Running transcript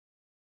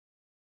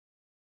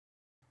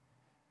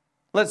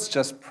Let's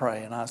just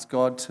pray and ask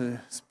God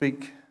to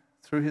speak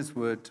through his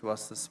word to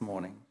us this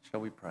morning. Shall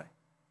we pray?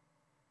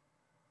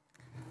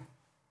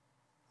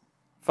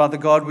 Father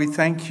God, we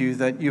thank you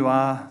that you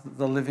are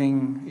the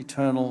living,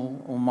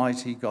 eternal,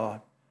 almighty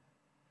God.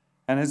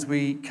 And as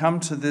we come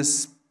to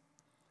this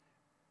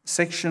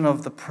section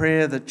of the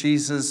prayer that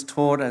Jesus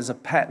taught as a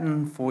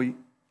pattern for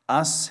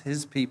us,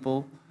 his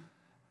people,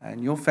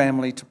 and your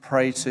family to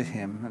pray to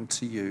him and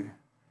to you,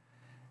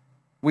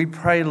 we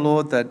pray,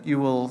 Lord, that you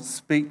will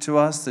speak to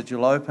us, that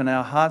you'll open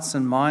our hearts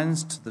and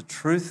minds to the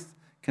truth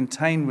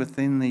contained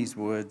within these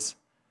words,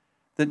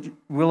 that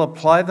we'll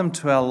apply them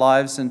to our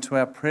lives and to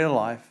our prayer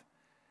life,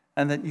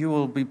 and that you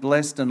will be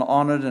blessed and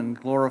honoured and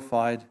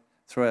glorified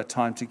through our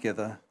time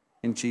together.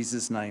 In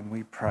Jesus' name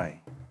we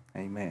pray.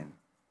 Amen.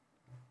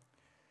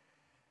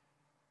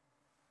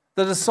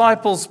 The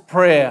disciples'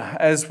 prayer,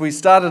 as we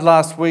started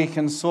last week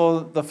and saw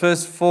the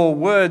first 4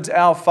 words,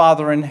 Our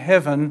Father in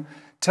heaven,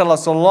 tell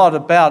us a lot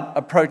about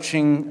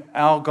approaching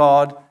our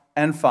God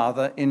and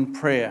Father in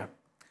prayer.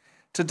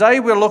 Today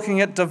we're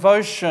looking at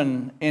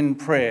devotion in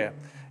prayer.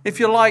 If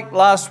you like,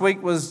 last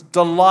week was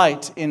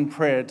delight in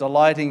prayer,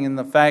 delighting in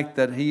the fact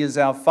that he is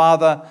our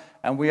Father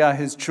and we are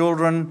his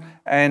children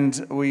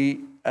and he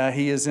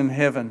is in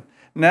heaven.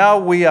 Now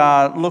we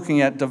are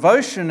looking at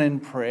devotion in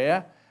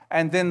prayer,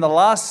 and then the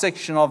last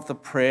section of the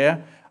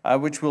prayer,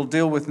 which we'll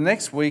deal with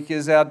next week,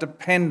 is our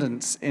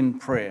dependence in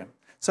prayer.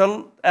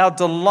 So our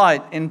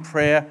delight in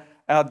prayer,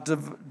 our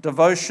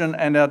devotion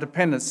and our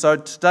dependence. So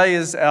today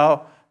is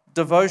our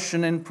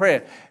devotion in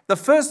prayer. The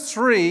first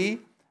 3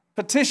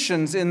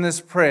 petitions in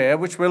this prayer,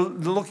 which we're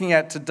looking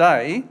at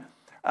today,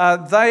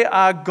 they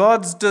are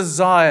God's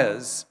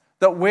desires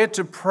that we're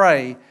to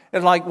pray,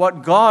 and like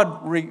what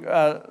God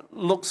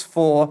looks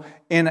for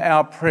in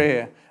our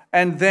prayer.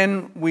 And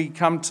then we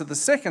come to the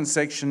second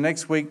section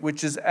next week,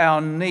 which is our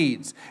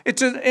needs.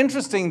 It's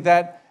interesting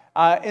that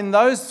in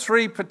those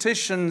 3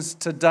 petitions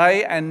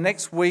today and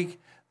next week,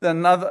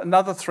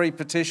 another 3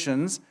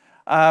 petitions,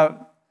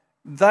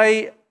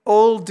 they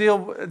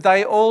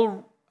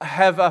all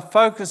have a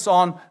focus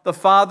on the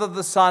Father,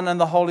 the Son, and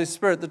the Holy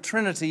Spirit, the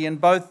Trinity in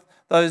both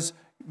those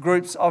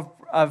groups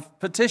of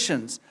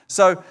petitions.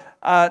 So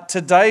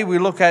today we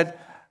look at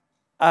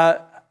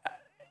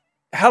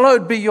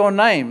hallowed be your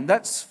name.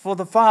 That's for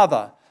the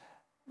Father.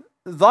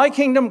 Thy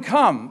kingdom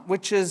come,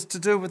 which is to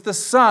do with the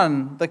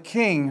Son, the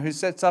King, who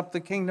sets up the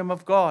kingdom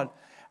of God.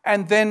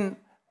 And then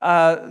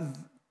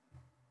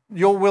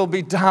your will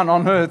be done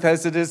on earth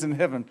as it is in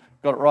heaven.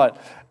 Got it right.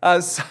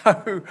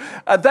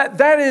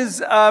 That is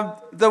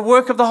the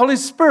work of the Holy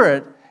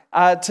Spirit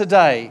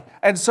today.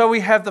 And so we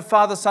have the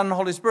Father, Son, and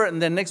Holy Spirit.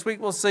 And then next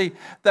week we'll see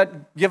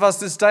that give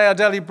us this day our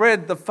daily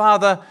bread. The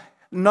Father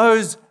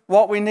knows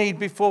what we need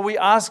before we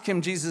ask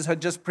him, Jesus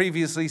had just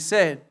previously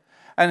said.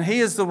 And he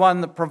is the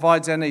one that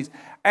provides our needs.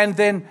 And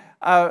then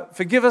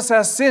forgive us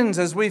our sins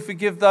as we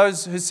forgive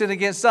those who sin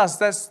against us.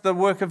 That's the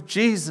work of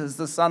Jesus,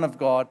 the Son of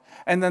God.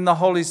 And then the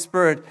Holy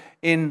Spirit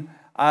in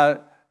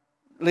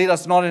lead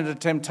us not into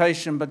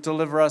temptation, but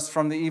deliver us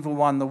from the evil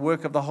one. The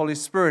work of the Holy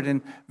Spirit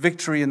in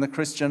victory in the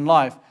Christian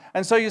life.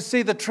 And so you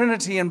see the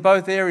Trinity in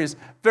both areas.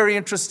 Very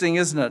interesting,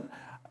 isn't it?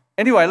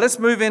 Anyway, let's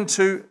move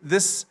into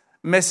this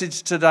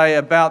message today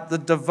about the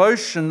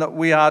devotion that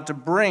we are to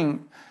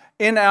bring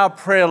in our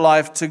prayer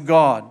life to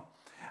God.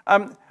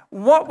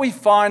 What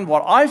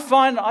I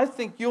find, I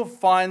think you'll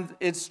find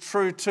it's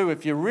true too,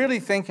 if you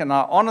really think and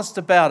are honest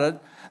about it,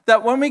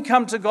 that when we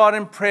come to God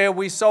in prayer,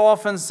 we so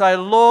often say,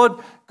 Lord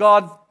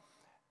God,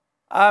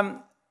 I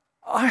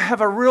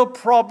have a real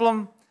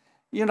problem.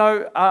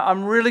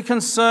 I'm really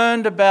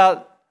concerned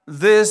about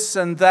this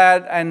and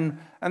that,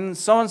 and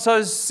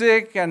so-and-so's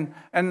sick, and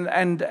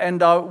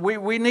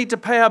we need to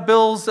pay our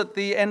bills at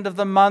the end of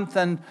the month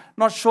and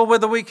not sure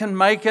whether we can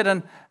make it.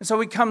 And so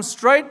we come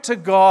straight to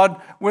God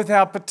with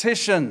our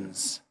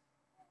petitions,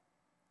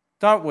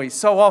 don't we?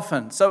 So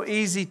often, so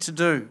easy to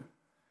do.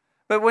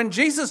 But when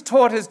Jesus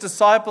taught his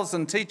disciples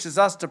and teaches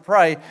us to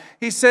pray,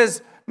 he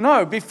says,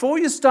 no, before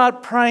you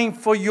start praying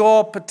for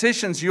your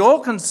petitions,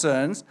 your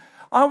concerns,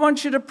 I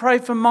want you to pray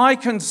for my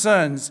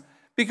concerns,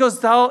 because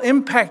they'll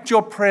impact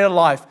your prayer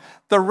life.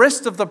 The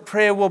rest of the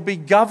prayer will be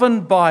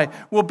guided by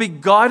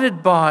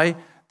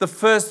the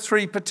first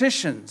 3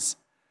 petitions.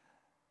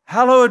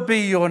 Hallowed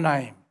be your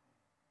name.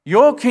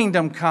 Your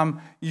kingdom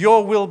come,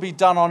 your will be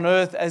done on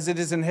earth as it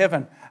is in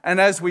heaven. And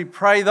as we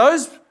pray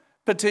those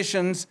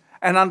petitions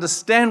and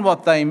understand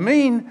what they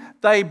mean,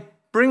 they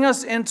bring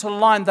us into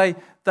line. They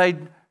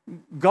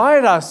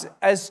guide us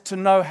as to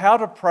know how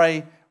to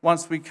pray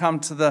once we come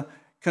to the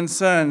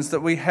concerns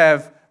that we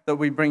have that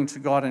we bring to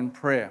God in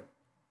prayer.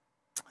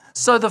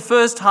 So the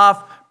first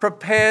half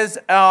prepares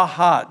our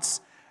hearts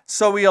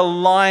so we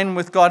align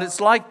with God. It's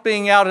like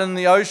being out in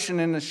the ocean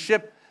in a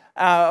ship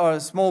or a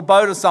small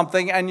boat or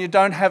something, and you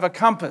don't have a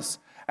compass.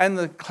 And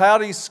the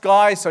cloudy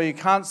sky, so you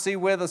can't see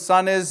where the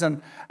sun is,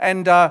 and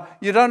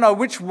you don't know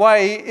which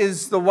way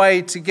is the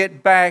way to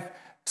get back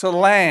to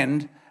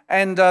land.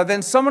 And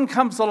then someone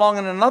comes along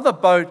in another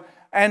boat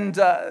and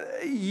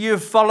you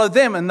follow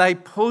them, and they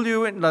pull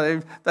you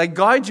in, they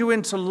guide you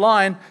into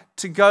line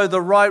to go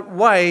the right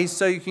way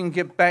so you can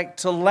get back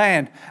to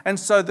land. And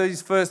so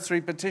these first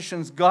three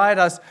petitions guide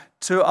us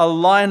to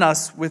align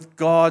us with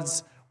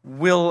God's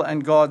will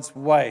and God's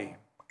way.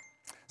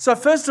 So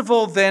first of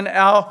all, then,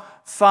 our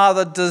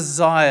Father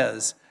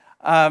desires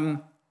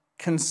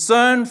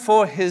concern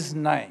for his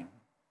name.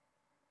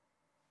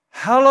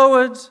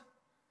 Hallowed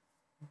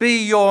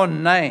be your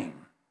name.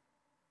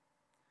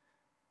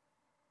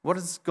 What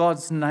is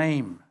God's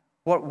name?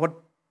 What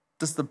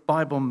does the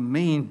Bible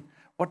mean?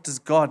 What does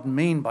God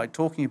mean by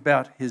talking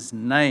about his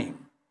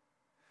name?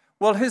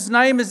 Well, his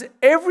name is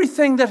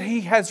everything that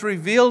he has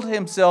revealed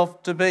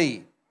himself to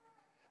be.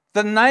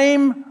 The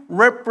name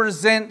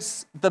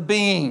represents the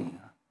being.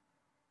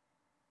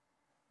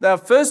 The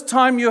first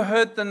time you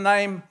heard the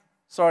name,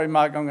 sorry,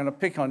 Mark, I'm going to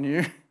pick on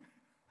you,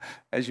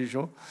 as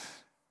usual.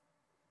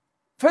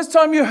 First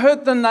time you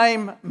heard the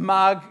name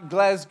Marg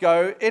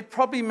Glasgow, it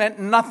probably meant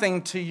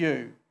nothing to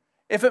you.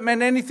 If it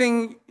meant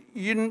anything,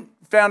 you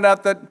found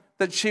out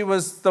that she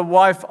was the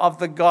wife of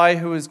the guy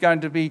who was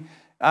going to be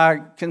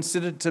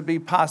considered to be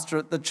pastor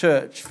at the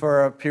church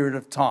for a period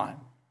of time.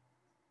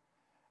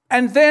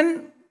 And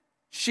then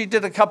she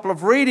did a couple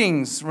of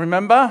readings,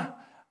 remember?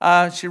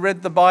 She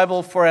read the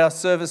Bible for our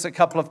service a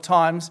couple of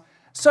times.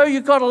 So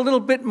you got a little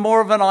bit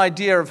more of an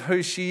idea of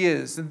who she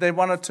is. And then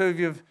one or two of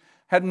you have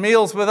had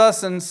meals with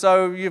us, and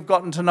so you've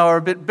gotten to know her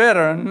a bit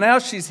better. And now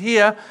she's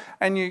here,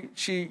 and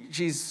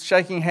she's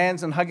shaking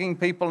hands and hugging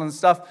people and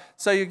stuff,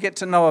 so you get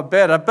to know her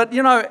better. But,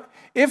 you know,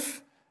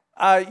 if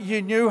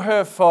you knew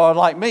her for,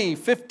 like me,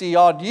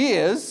 50-odd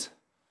years,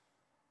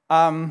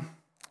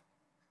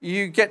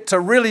 you get to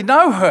really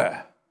know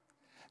her.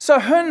 So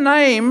her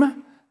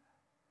name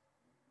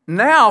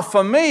now,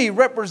 for me,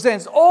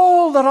 represents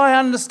all that I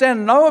understand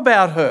and know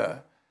about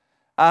her.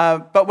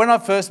 But when I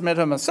first met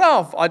her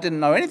myself, I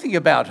didn't know anything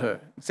about her,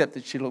 except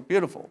that she looked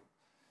beautiful.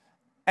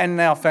 And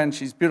now I found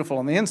she's beautiful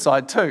on the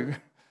inside too.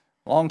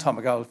 A long time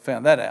ago I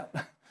found that out.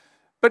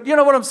 But you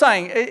know what I'm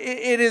saying?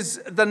 It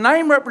is, the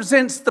name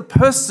represents the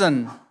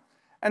person.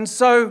 And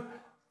so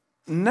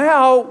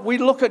now we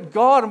look at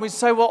God and we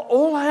say, well,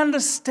 all I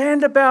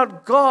understand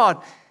about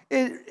God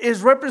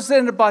is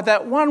represented by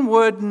that one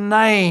word,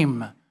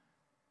 name.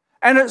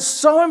 And it's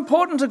so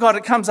important to God.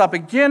 It comes up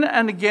again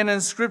and again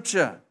in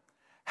Scripture.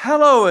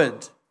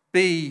 Hallowed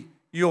be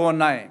your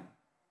name.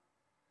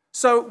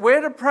 So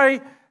we're to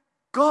pray,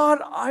 God,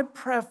 I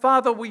pray,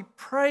 Father, we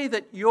pray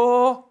that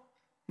your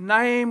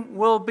name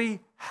will be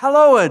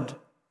hallowed.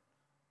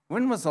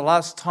 When was the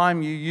last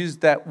time you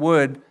used that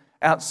word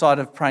outside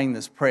of praying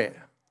this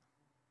prayer?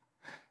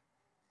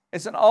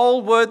 It's an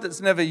old word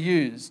that's never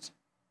used.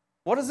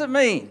 What does it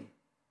mean?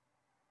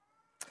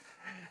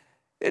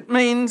 It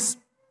means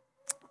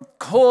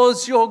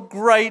cause your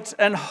great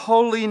and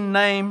holy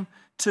name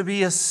to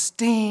be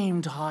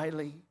esteemed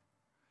highly,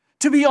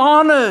 to be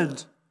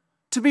honored,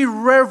 to be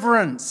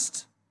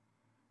reverenced,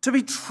 to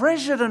be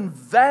treasured and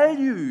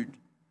valued.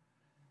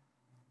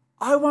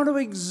 I want to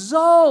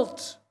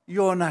exalt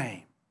your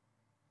name.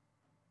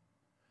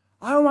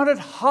 I want it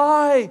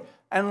high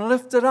and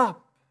lifted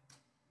up.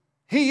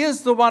 He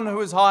is the one who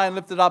is high and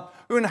lifted up,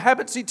 who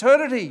inhabits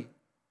eternity.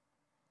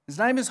 His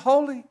name is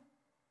holy.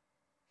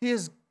 He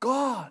is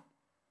God.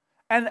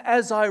 And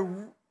as I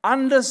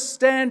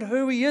understand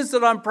who he is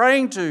that I'm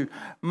praying to,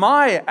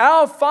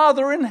 our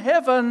Father in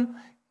heaven,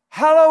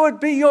 hallowed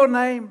be your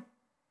name.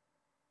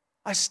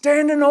 I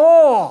stand in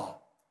awe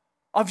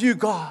of you,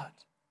 God.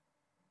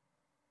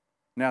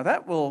 Now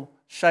that will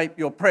shape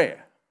your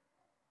prayer.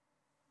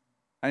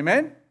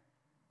 Amen?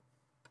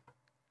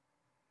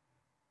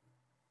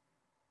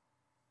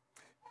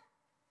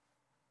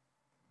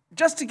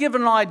 Just to give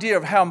an idea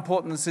of how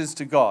important this is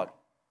to God.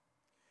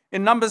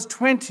 In Numbers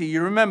 20,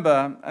 you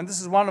remember, and this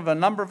is one of a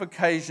number of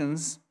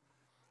occasions,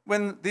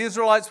 when the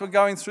Israelites were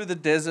going through the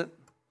desert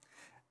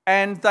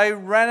and they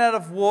ran out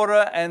of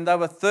water and they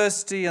were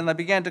thirsty and they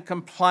began to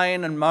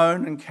complain and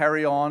moan and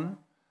carry on,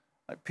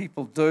 like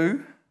people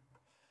do.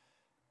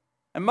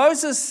 And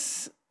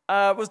Moses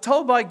was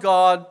told by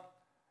God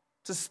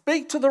to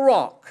speak to the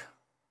rock.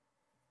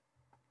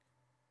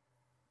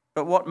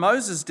 But what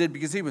Moses did,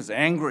 because he was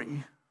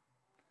angry,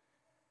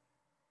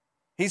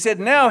 he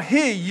said, now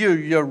hear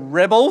you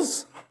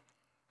rebels.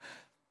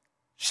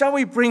 Shall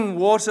we bring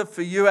water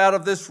for you out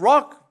of this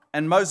rock?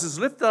 And Moses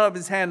lifted up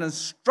his hand and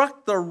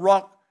struck the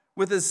rock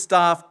with his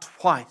staff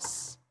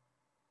twice.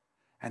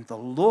 And the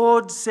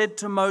Lord said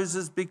to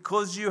Moses,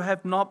 because you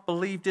have not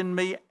believed in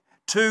me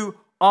to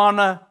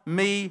honor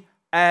me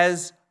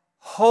as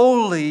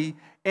holy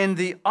in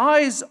the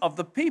eyes of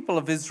the people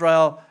of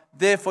Israel,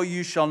 therefore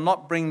you shall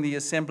not bring the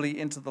assembly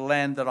into the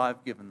land that I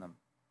have given them.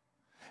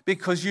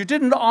 Because you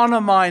didn't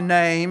honor my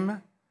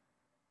name,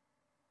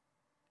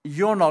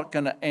 you're not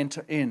going to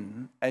enter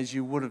in as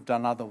you would have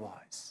done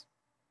otherwise.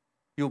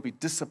 You'll be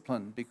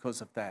disciplined because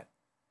of that.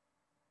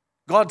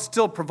 God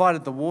still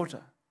provided the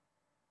water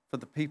for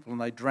the people, and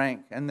they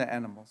drank, and the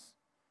animals.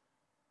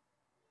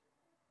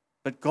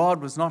 But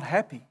God was not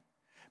happy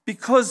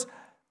because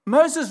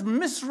Moses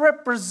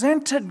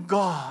misrepresented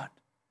God.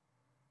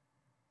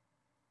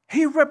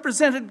 He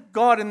represented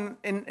God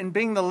in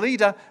being the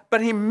leader,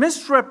 but he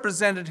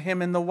misrepresented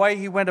him in the way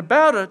he went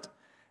about it.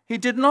 He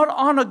did not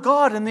honor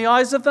God in the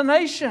eyes of the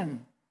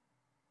nation.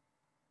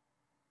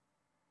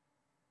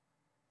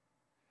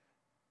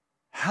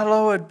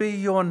 Hallowed be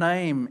your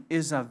name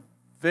is a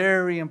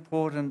very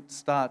important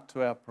start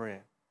to our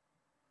prayer.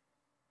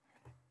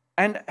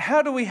 And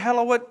how do we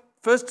hallow it?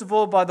 First of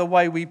all, by the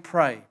way we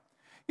pray.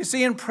 You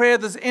see, in prayer,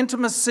 there's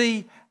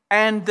intimacy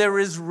and there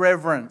is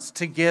reverence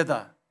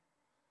together.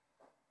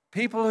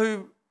 People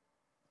who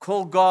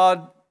call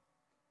God,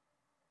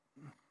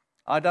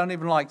 I don't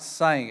even like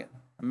saying it,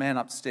 a man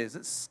upstairs.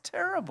 It's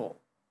terrible.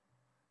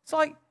 It's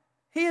like,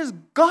 he is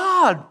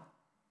God.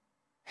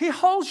 He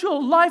holds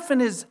your life in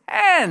his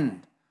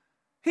hand.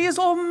 He is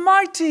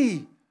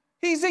almighty.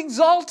 He's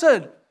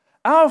exalted.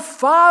 Our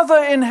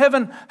Father in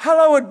heaven,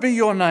 hallowed be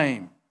your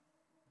name.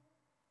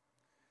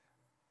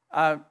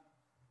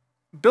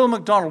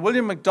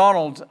 William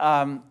MacDonald,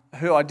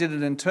 who I did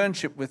an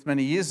internship with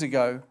many years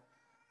ago,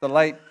 the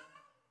late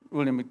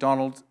William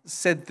MacDonald,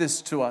 said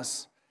this to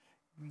us: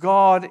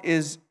 God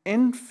is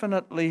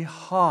infinitely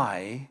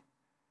high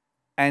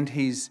and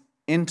he's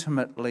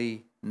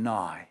intimately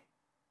nigh.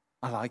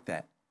 I like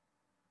that.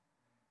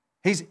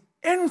 He's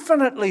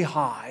infinitely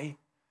high,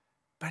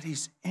 but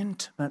he's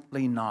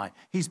intimately nigh.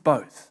 He's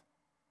both.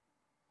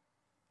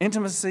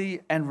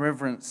 Intimacy and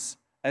reverence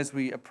as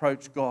we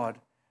approach God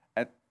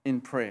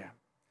in prayer.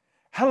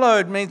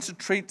 Hallowed means to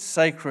treat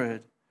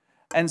sacred,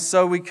 and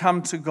so we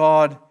come to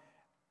God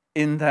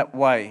in that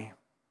way.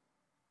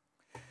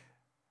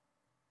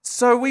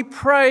 So we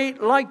pray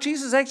like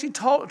Jesus actually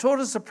taught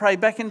us to pray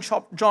back in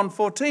John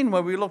 14,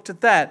 where we looked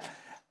at that.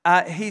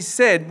 He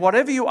said,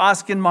 whatever you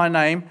ask in my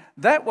name,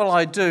 that will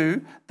I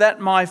do, that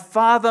my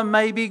Father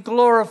may be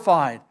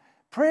glorified.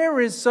 Prayer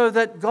is so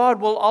that God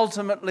will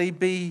ultimately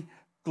be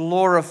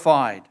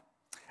glorified.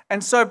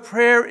 And so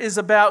prayer is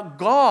about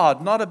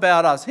God, not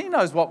about us. He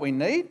knows what we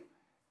need.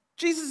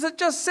 Jesus had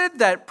just said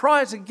that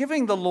prior to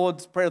giving the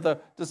Lord's Prayer, the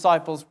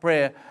disciples'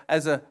 prayer,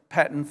 as a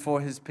pattern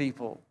for his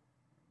people.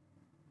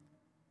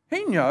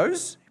 He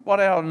knows what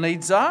our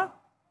needs are.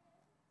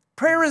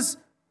 Prayer is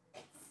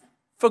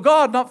for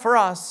God, not for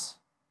us.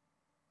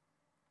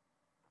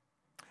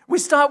 We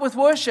start with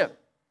worship.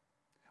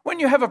 When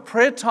you have a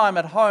prayer time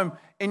at home,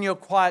 in your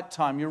quiet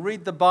time, you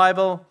read the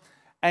Bible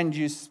and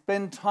you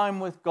spend time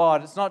with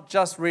God. It's not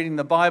just reading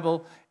the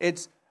Bible,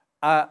 it's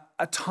a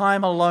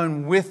time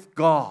alone with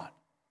God.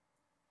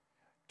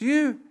 Do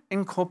you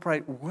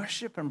incorporate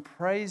worship and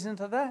praise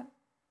into that?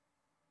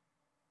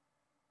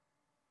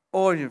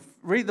 Or you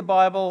read the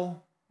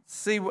Bible,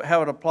 see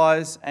how it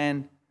applies,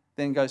 and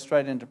then go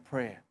straight into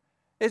prayer?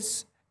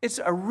 It's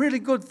a really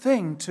good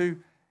thing to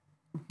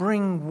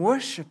bring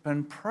worship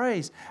and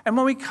praise. And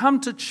when we come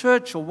to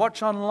church or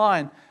watch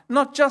online,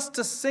 not just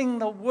to sing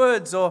the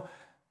words or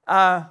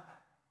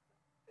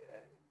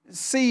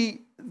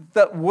see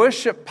that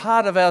worship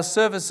part of our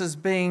service as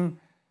being,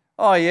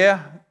 oh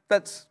yeah,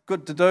 that's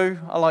good to do.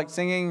 I like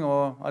singing,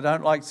 or I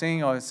don't like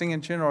singing, or I sing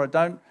in tune, or I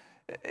don't,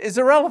 is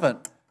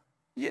irrelevant.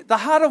 The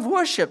heart of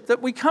worship,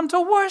 that we come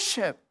to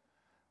worship.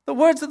 The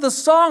words of the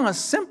song are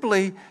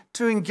simply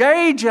to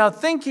engage our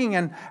thinking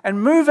and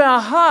move our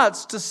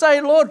hearts to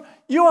say, Lord,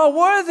 you are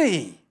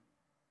worthy.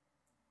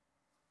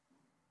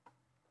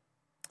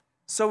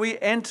 So we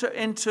enter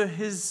into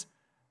his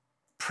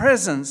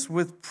presence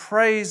with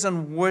praise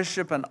and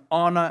worship and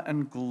honor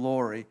and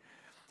glory.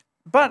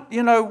 But,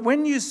 you know,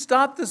 when you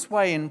start this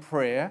way in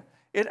prayer,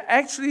 it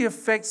actually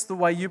affects the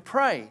way you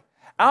pray.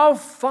 Our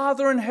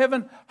Father in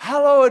heaven,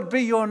 hallowed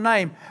be your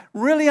name.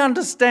 Really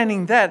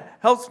understanding that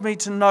helps me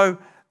to know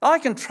I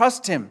can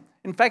trust him.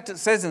 In fact, it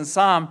says in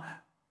Psalm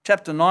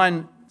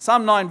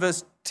 9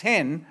 verse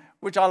 10,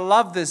 which I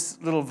love this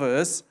little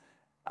verse,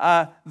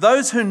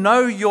 those who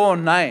know your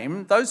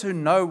name, those who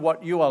know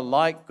what you are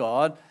like,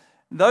 God,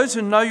 those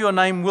who know your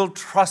name will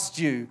trust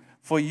you,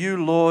 for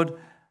you, Lord,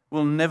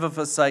 will never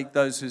forsake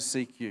those who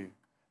seek you.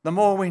 The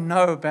more we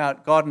know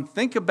about God and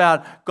think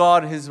about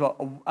God, his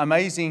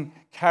amazing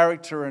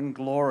character and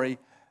glory,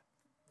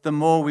 the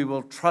more we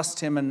will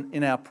trust him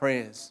in our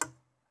prayers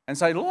and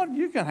say, Lord,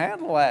 you can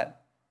handle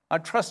that. I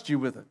trust you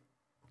with it.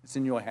 It's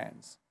in your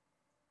hands.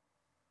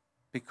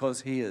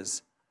 Because he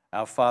is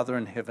our Father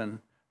in heaven,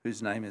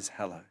 whose name is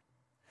hallowed.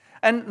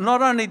 And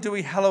not only do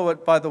we hallow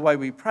it by the way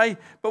we pray,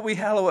 but we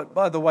hallow it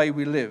by the way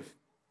we live.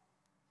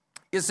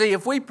 You see,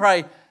 if we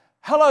pray,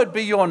 hallowed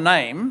be your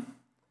name,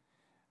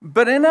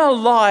 but in our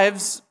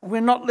lives,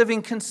 we're not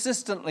living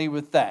consistently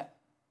with that.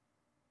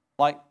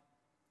 Like,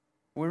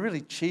 we're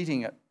really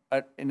cheating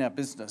in our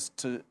business.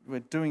 We're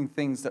doing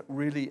things that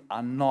really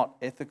are not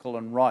ethical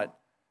and right.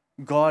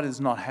 God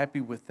is not happy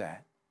with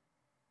that.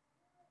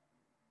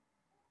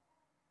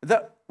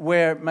 That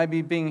we're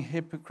maybe being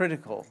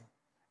hypocritical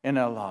in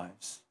our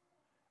lives.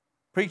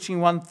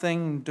 Preaching one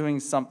thing, doing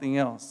something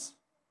else.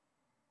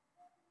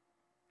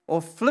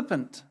 Or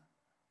flippant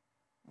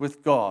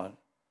with God.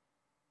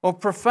 Or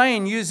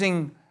profane,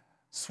 using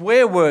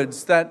swear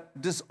words that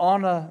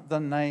dishonor the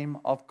name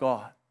of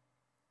God,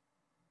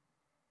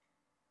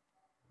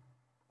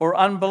 or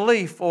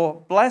unbelief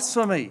or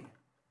blasphemy,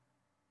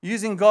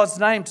 using God's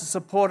name to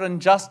support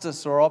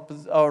injustice or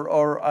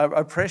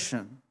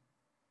oppression.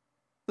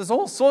 There's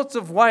all sorts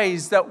of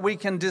ways that we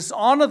can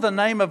dishonor the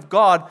name of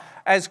God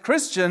as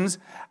Christians.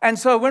 And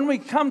so when we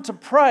come to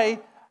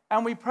pray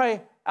and we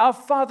pray, "Our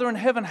Father in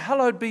heaven,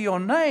 hallowed be your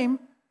name,"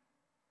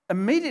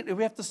 immediately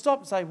we have to stop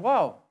and say,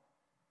 "Wow,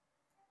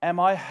 am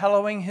I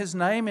hallowing his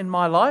name in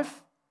my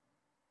life?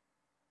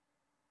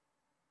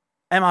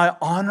 Am I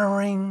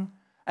honoring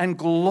and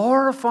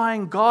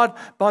glorifying God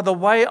by the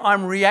way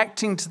I'm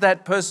reacting to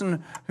that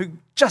person who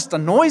just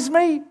annoys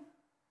me?"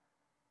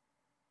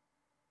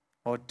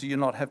 Or do you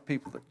not have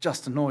people that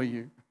just annoy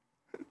you?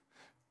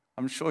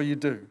 I'm sure you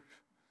do.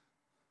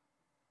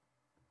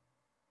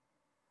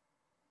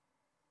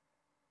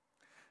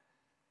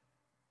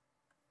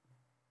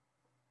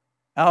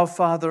 Our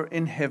Father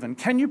in heaven.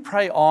 Can you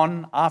pray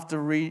on after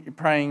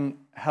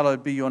praying,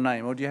 "Hallowed be your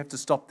name"? Or do you have to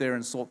stop there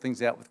and sort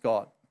things out with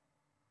God?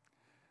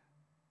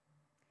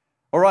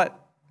 All right,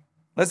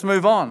 let's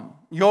move on.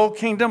 Your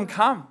kingdom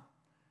come.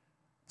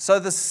 So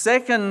the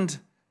second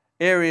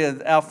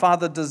area our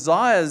Father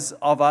desires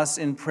of us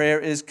in prayer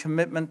is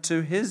commitment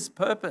to his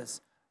purpose.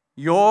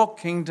 Your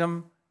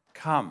kingdom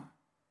come.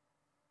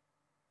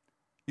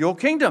 Your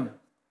kingdom.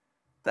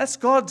 That's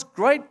God's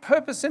great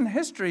purpose in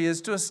history, is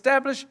to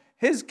establish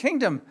his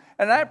kingdom.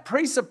 And that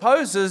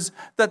presupposes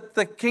that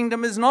the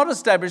kingdom is not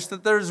established,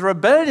 that there is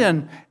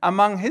rebellion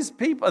among his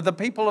people, the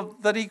people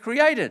that he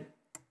created.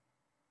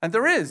 And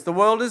there is. The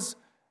world is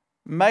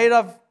made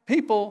of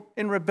people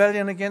in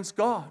rebellion against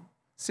God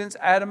since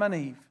Adam and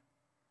Eve.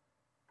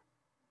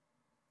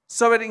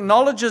 So it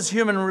acknowledges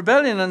human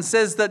rebellion and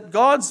says that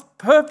God's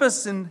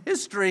purpose in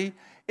history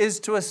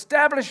is to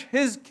establish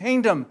his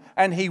kingdom,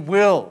 and he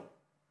will.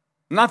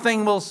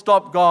 Nothing will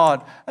stop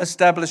God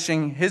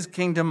establishing his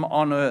kingdom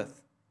on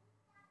earth.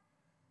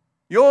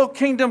 Your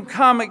kingdom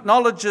come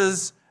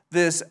acknowledges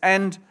this,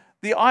 and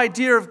the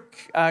idea of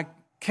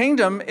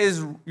kingdom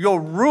is your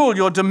rule,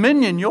 your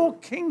dominion, your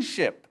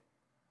kingship.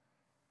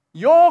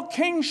 Your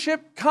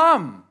kingship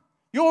come.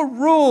 Your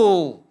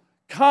rule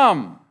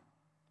come.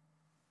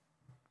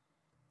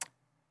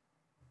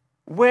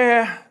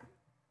 Where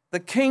the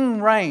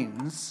king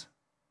reigns,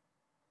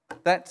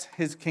 that's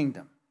his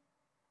kingdom.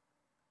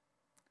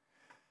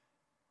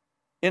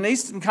 In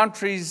Eastern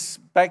countries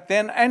back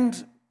then,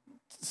 and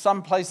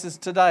some places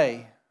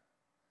today,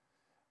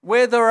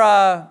 where there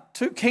are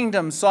two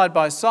kingdoms side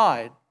by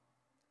side,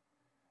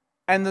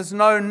 and there's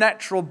no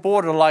natural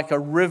border like a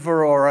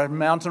river or a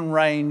mountain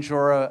range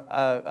or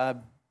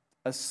a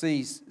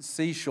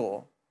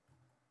seashore,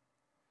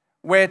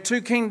 where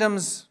two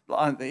kingdoms,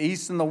 the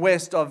east and the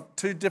west of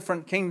two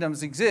different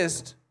kingdoms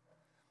exist,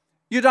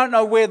 you don't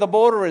know where the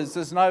border is.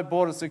 There's no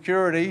border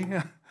security.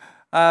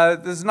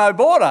 There's no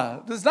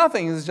border. There's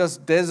nothing. It's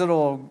just desert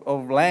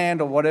or land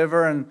or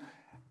whatever.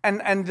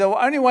 And the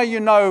only way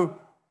you know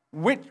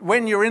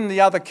when you're in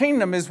the other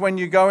kingdom is when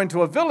you go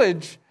into a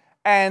village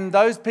and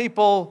those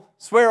people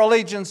swear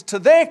allegiance to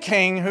their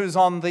king who's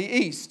on the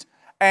east.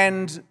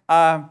 And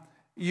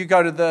you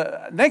go to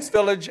the next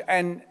village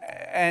and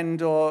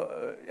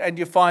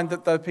you find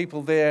that the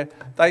people there,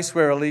 they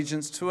swear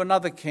allegiance to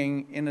another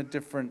king in a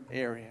different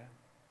area.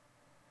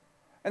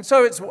 And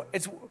so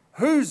it's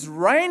who's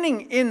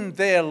reigning in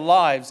their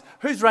lives,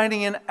 who's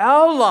reigning in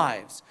our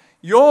lives.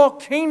 Your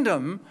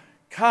kingdom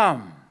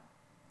come.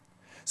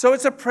 So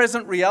it's a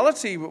present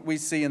reality what we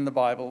see in the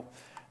Bible,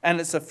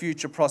 and it's a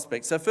future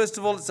prospect. So first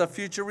of all, it's a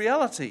future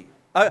reality.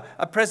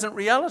 A present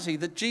reality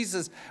that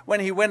Jesus, when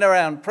he went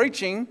around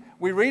preaching,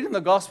 we read in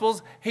the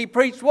Gospels, he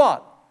preached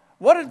what?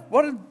 What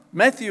did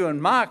Matthew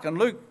and Mark and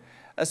Luke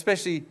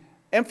especially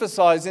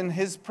emphasize in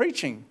his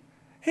preaching?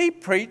 He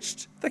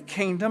preached the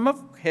kingdom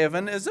of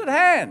heaven is at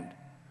hand.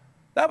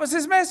 That was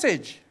his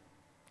message.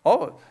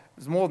 Oh, it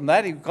was more than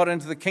that. He got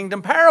into the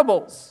kingdom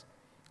parables.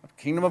 The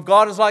kingdom of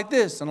God is like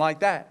this and like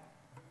that.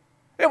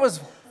 It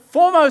was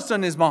foremost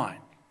in his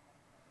mind.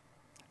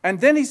 And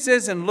then he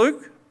says in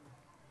Luke,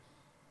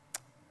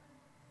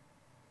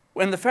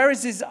 when the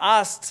Pharisees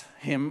asked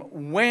him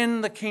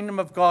when the kingdom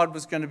of God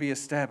was going to be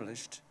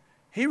established,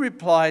 he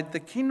replied, "The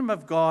kingdom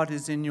of God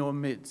is in your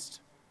midst,"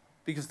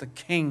 because the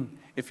king,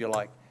 if you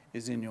like,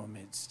 is in your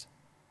midst.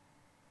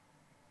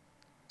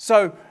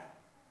 So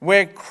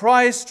where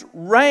Christ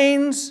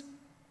reigns,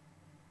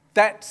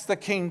 that's the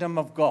kingdom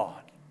of God.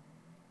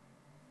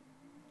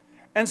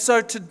 And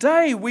so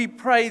today we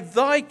pray,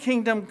 "Thy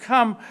kingdom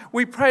come."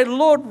 We pray,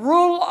 "Lord,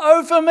 rule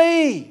over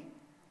me."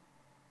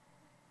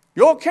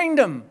 Your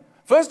kingdom,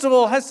 first of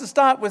all, has to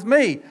start with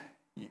me.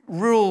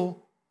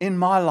 Rule in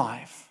my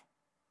life.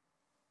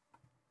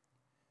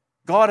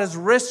 God has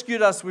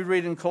rescued us, we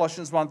read in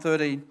Colossians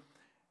 1:13.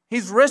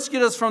 He's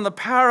rescued us from the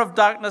power of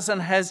darkness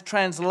and has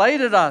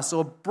translated us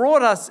or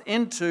brought us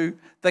into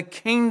the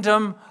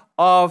kingdom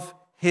of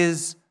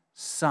his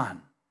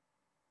Son.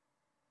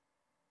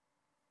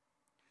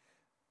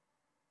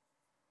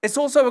 It's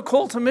also a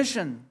call to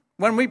mission.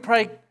 When we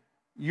pray,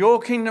 your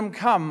kingdom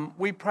come,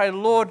 we pray,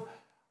 Lord,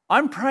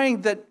 I'm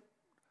praying that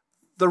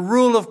the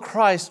rule of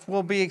Christ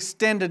will be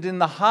extended in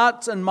the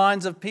hearts and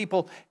minds of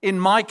people in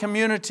my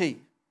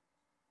community,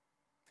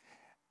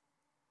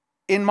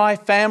 in my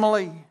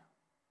family,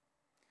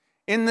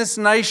 in this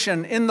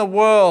nation, in the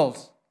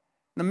world.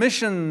 The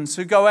missions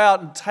who go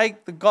out and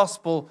take the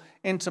gospel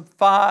into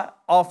far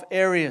off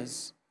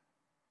areas.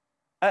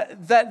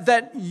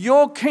 That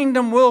your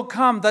kingdom will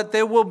come, that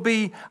there will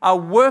be a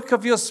work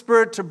of your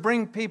Spirit to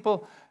bring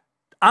people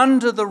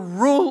under the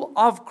rule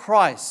of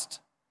Christ.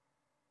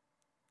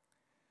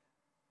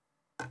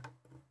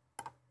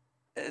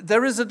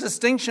 There is a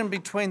distinction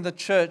between the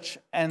church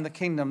and the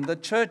kingdom. The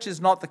church is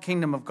not the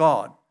kingdom of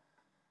God.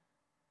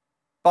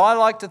 But I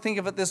like to think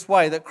of it this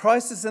way, that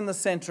Christ is in the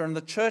center and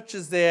the church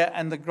is there,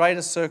 and the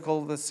greater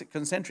circle, the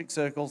concentric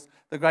circles,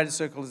 the greater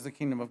circle is the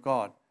kingdom of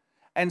God.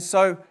 And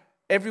so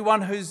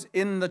everyone who's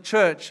in the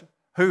church,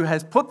 who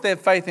has put their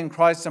faith in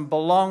Christ and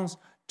belongs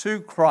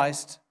to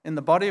Christ, in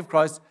the body of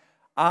Christ,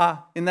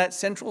 are in that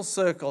central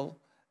circle.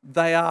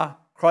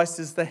 Christ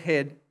is the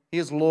head, He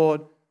is Lord,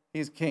 He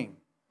is King.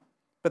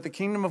 But the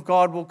kingdom of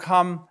God will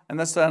come, and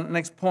that's the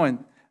next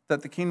point,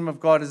 that the kingdom of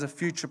God is a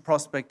future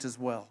prospect as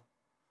well.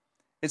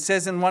 It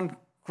says in 1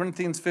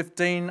 Corinthians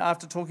 15,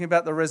 after talking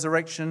about the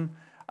resurrection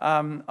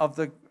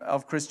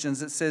of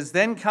Christians, it says,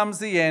 then comes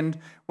the end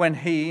when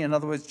He, in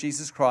other words,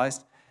 Jesus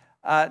Christ,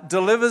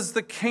 delivers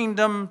the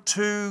kingdom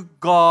to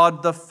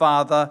God the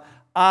Father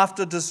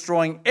after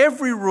destroying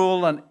every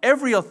rule and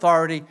every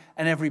authority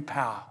and every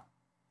power.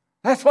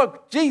 That's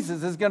what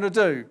Jesus is going to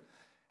do.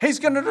 He's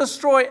going to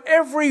destroy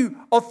every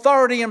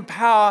authority and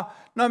power,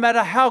 no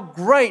matter how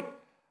great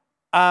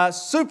a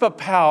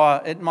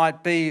superpower it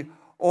might be,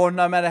 or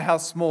no matter how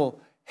small.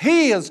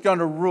 He is going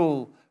to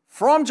rule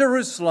from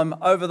Jerusalem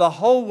over the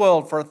whole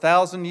world for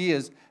 1,000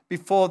 years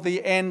before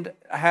the end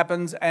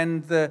happens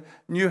and the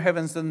new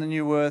heavens and the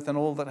new earth and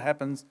all that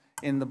happens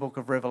in the book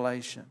of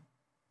Revelation.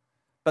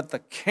 But the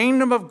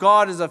kingdom of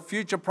God is a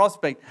future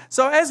prospect.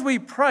 So as we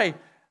pray,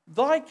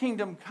 thy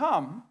kingdom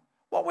come,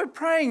 what we're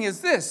praying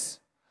is this: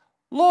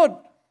 Lord,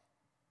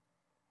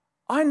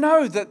 I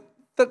know that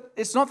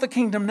it's not the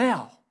kingdom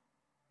now.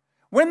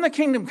 When the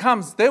kingdom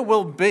comes, there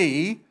will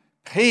be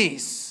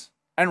peace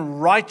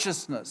and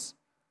righteousness.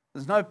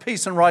 There's no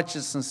peace and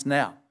righteousness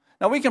now.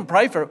 Now we can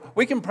pray for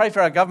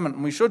our government,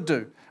 and we should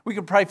do. We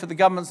can pray for the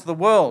governments of the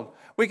world.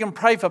 We can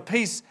pray for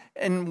peace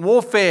in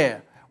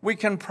warfare. We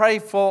can pray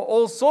for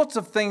all sorts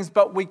of things,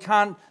 but we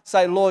can't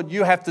say, Lord,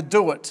 you have to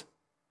do it.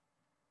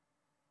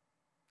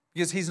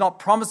 Because He's not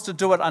promised to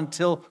do it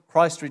until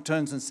Christ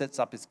returns and sets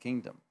up His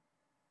kingdom.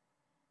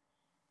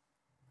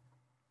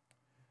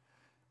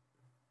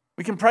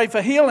 We can pray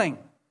for healing.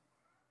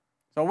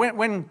 So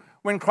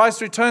when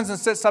Christ returns and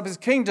sets up His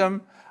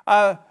kingdom,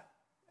 there'll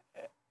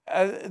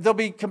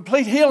be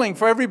complete healing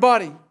for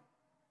everybody.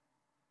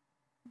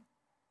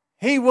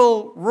 He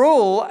will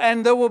rule,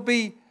 and there will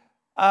be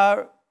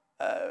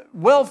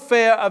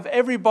welfare of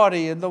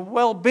everybody, and the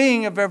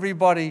well-being of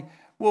everybody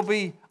will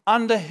be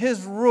under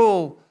His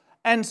rule.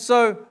 And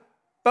so,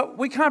 but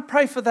we can't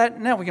pray for that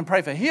now. We can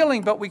pray for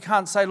healing, but we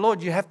can't say,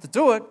 Lord, you have to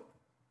do it.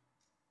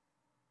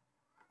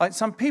 Like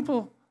some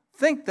people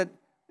think that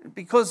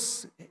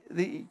because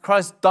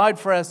Christ died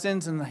for our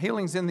sins and the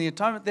healing's in the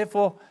atonement,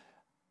 therefore,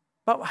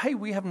 but hey,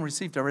 we haven't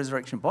received a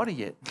resurrection body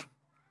yet.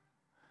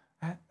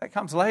 That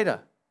comes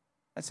later.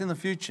 That's in the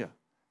future.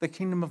 The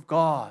kingdom of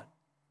God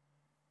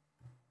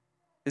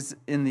is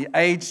in the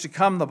age to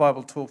come, the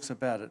Bible talks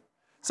about it.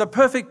 So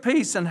perfect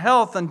peace and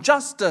health and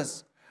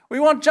justice. We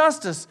want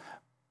justice.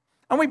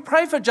 And we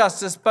pray for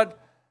justice, but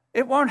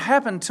it won't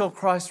happen till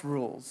Christ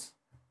rules.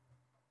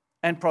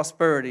 And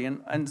prosperity,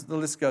 and the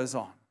list goes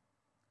on.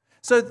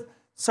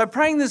 So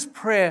praying this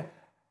prayer,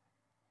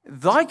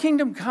 thy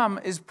kingdom come,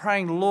 is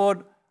praying,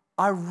 Lord,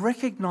 I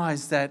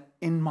recognize that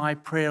in my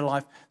prayer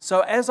life.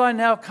 So as I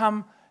now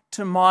come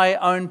to my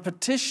own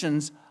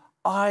petitions,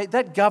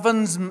 that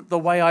governs the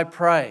way I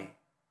pray.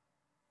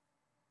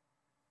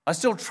 I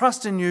still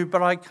trust in you,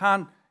 but I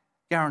can't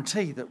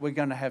guarantee that we're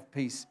going to have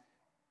peace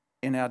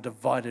in our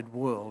divided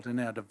world, in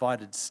our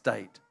divided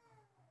state,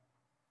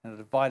 in a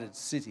divided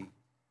city.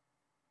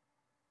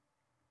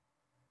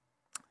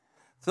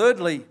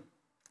 Thirdly,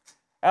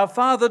 our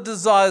Father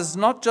desires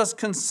not just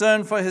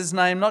concern for His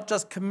name, not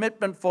just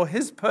commitment for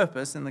His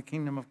purpose in the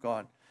kingdom of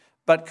God,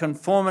 but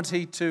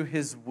conformity to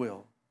His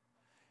will.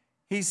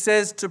 He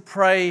says to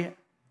pray,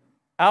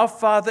 Our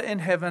Father in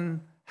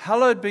heaven,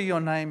 hallowed be your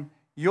name,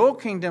 your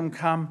kingdom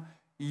come,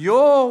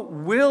 your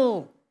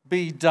will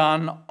be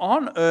done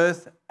on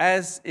earth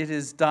as it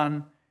is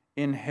done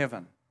in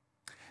heaven.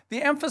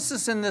 The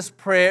emphasis in this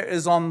prayer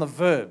is on the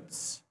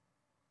verbs.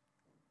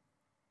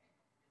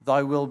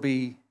 Thy will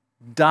be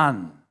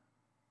done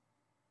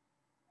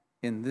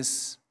in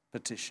this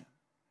petition.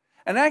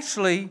 And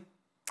actually,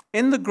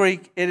 in the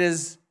Greek, it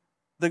is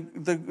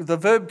the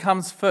verb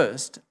comes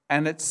first,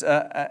 and it's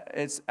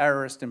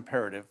aorist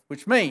imperative,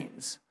 which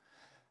means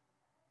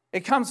it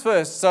comes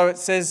first. So it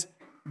says,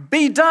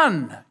 be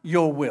done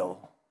your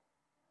will.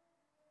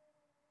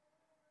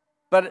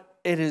 But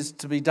it is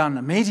to be done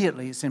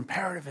immediately. It's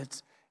imperative.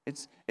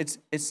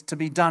 It's to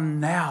be done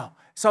now.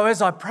 So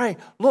as I pray,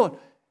 Lord,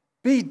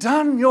 be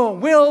done your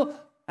will,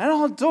 and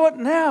I'll do it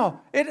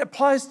now. It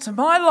applies to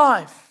my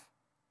life.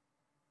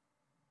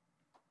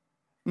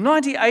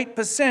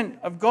 98%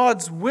 of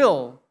God's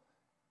will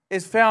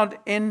is found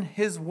in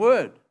His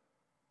Word.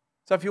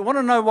 So if you want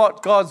to know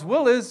what God's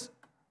will is,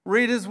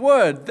 read His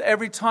Word.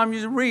 Every time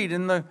you read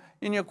in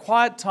your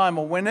quiet time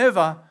or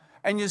whenever,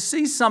 and you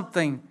see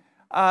something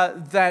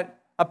that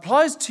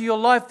applies to your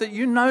life that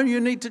you know you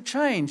need to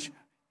change,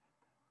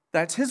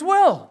 that's His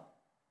will.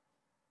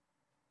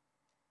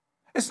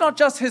 It's not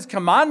just His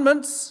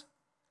commandments.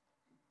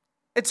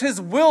 It's His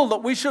will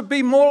that we should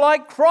be more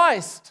like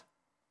Christ.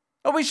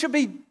 That we should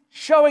be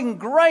showing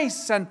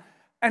grace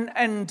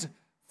and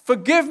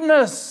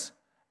forgiveness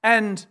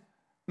and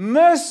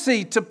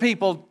mercy to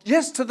people.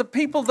 Yes, to the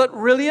people that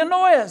really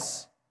annoy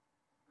us.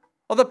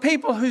 Or the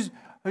people who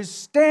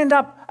stand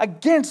up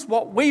against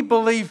what we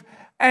believe,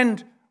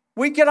 and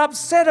we get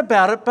upset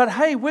about it. But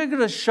hey, we're going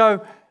to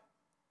show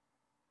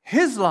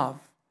His love,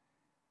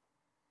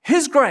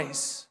 His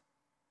grace,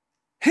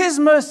 His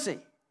mercy,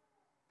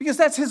 because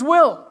that's His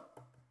will.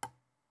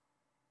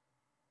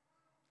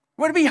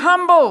 We're to be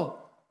humble,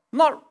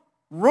 not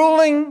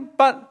ruling,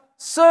 but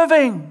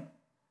serving.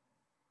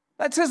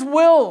 That's His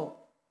will.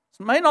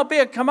 It may not be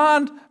a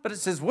command, but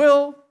it's His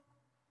will.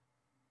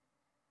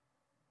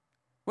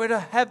 We're to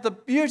have the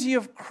beauty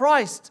of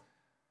Christ.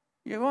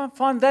 You won't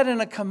find that in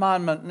a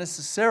commandment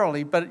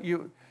necessarily, but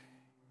you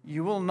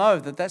will know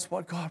that that's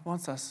what God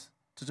wants us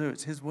to do.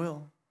 It's His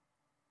will.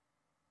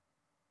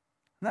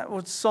 And that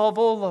would solve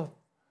all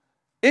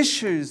the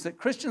issues that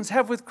Christians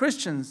have with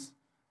Christians,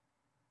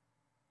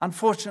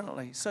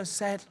 unfortunately, so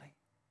sadly.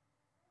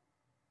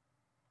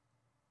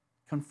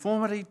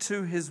 Conformity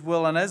to His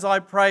will. And as I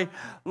pray,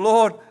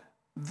 Lord,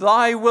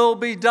 Thy will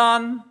be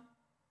done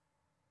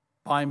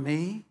by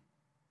me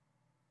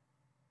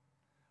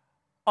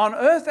on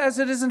earth as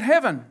it is in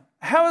heaven.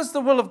 How is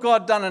the will of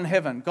God done in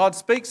heaven? God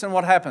speaks, and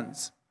what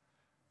happens?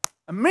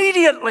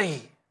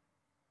 Immediately,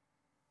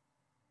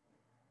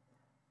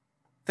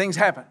 things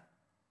happen.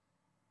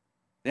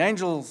 The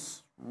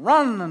angels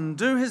run and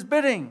do His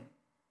bidding.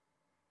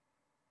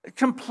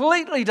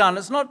 Completely done.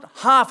 It's not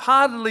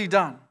half-heartedly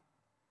done.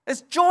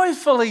 It's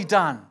joyfully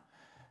done.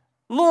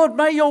 Lord,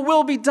 may your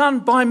will be done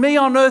by me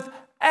on earth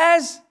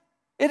as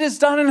it is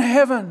done in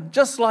heaven.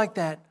 Just like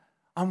that,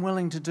 I'm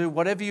willing to do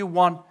whatever you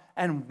want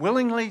and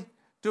willingly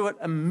do it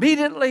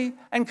immediately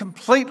and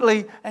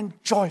completely and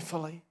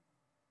joyfully,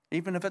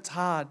 even if it's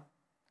hard.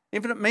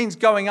 Even if it means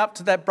going up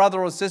to that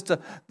brother or sister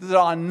that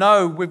I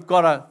know we've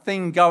got a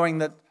thing going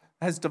that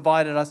has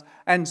divided us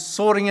and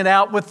sorting it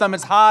out with them.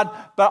 It's hard,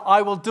 but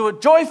I will do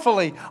it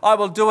joyfully. I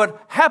will do it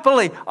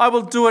happily. I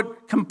will do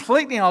it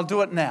completely. I'll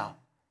do it now.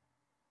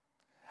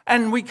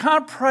 And we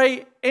can't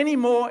pray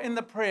anymore in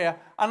the prayer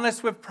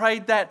unless we've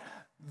prayed that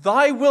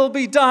Thy will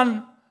be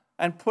done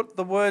and put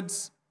the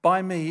words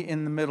by me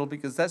in the middle,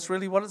 because that's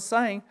really what it's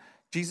saying.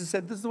 Jesus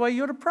said, this is the way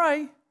you're to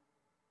pray.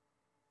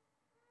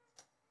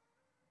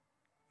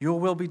 Your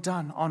will be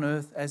done on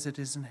earth as it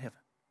is in heaven.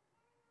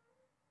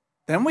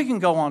 Then we can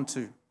go on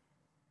to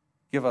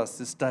give us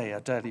this day our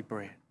daily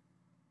bread.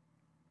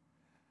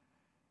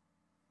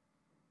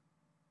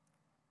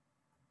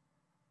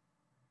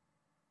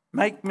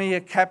 Make me a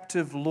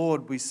captive,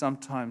 Lord, we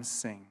sometimes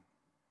sing.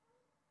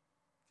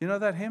 Do you know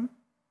that hymn?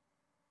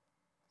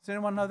 Does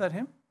anyone know that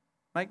hymn?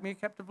 Make me a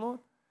captive, Lord?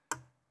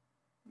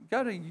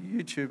 Go to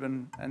YouTube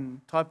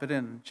and type it in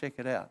and check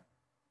it out.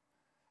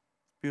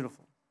 It's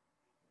beautiful.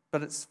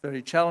 But it's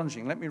very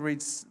challenging. Let me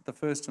read the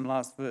first and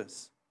last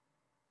verse.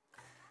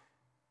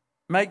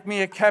 Make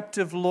me a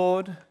captive,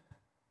 Lord,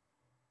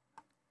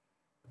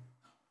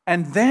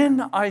 and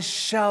then I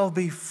shall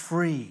be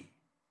free.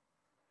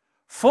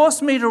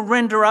 Force me to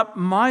render up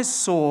my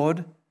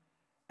sword,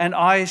 and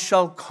I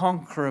shall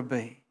conqueror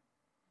be.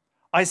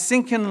 I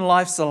sink in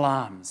life's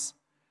alarms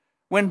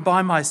when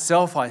by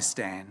myself I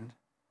stand.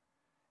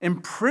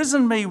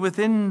 Imprison me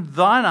within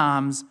thine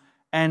arms,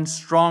 and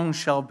strong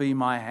shall be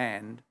my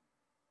hand.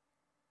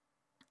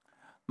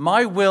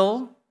 My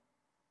will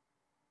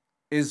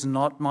is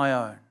not my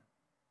own,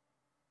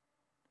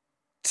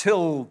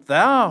 till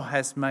thou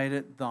hast made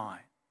it thine.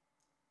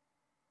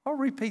 I'll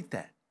repeat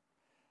that.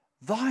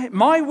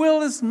 My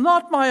will is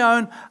not my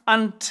own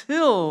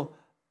until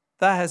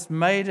thou hast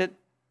made it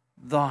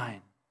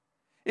thine.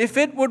 If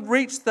it would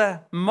reach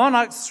the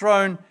monarch's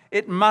throne,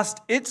 it must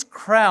its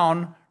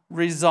crown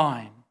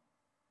resign.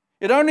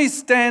 It only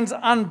stands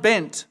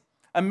unbent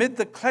amid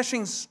the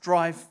clashing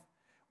strife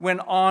when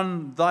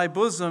on thy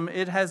bosom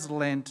it has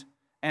lent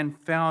and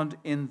found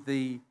in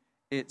thee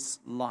its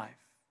life.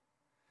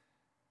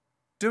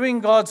 Doing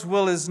God's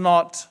will is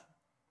not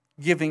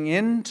giving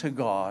in to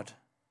God.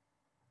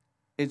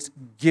 It's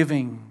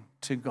giving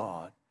to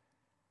God.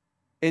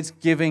 It's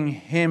giving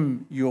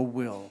Him your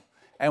will.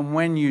 And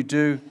when you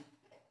do,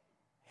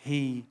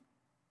 He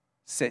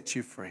sets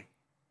you free.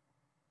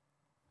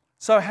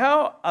 So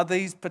how are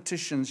these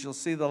petitions? You'll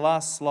see the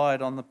last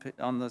slide on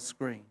the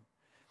screen.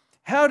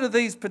 How do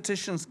these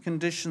petitions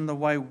condition the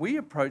way we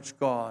approach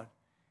God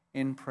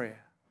in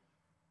prayer?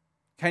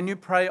 Can you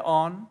pray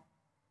on?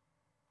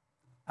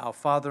 Our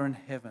Father in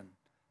heaven,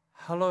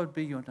 hallowed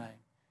be your name.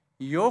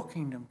 Your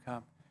kingdom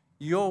come.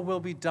 Your will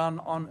be done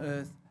on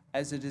earth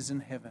as it is in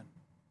heaven.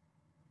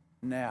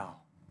 Now,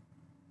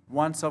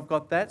 once I've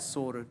got that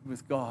sorted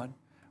with God,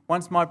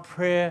 once my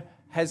prayer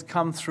has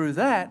come through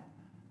that,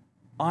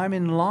 I'm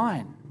in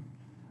line.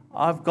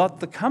 I've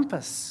got the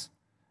compass.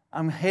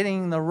 I'm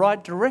heading in the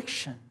right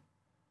direction.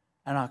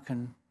 And I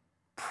can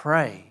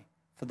pray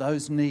for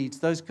those needs,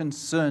 those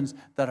concerns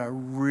that are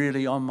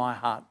really on my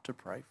heart to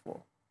pray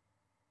for.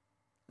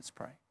 Let's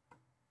pray.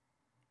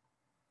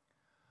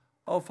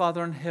 Oh,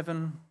 Father in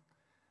heaven,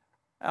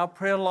 our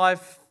prayer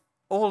life,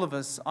 all of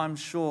us, I'm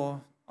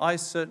sure, I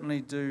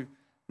certainly do,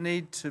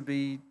 need to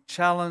be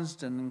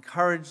challenged and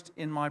encouraged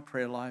in my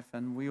prayer life,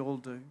 and we all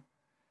do.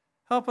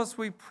 Help us,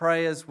 we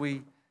pray, as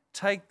we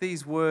take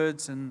these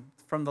words and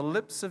from the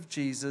lips of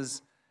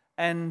Jesus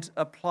and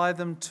apply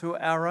them to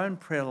our own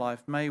prayer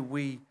life. May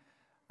we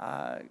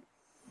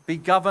be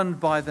governed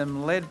by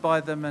them, led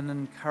by them, and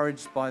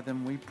encouraged by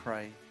them, we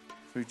pray,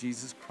 through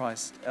Jesus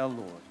Christ our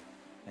Lord.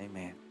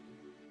 Amen.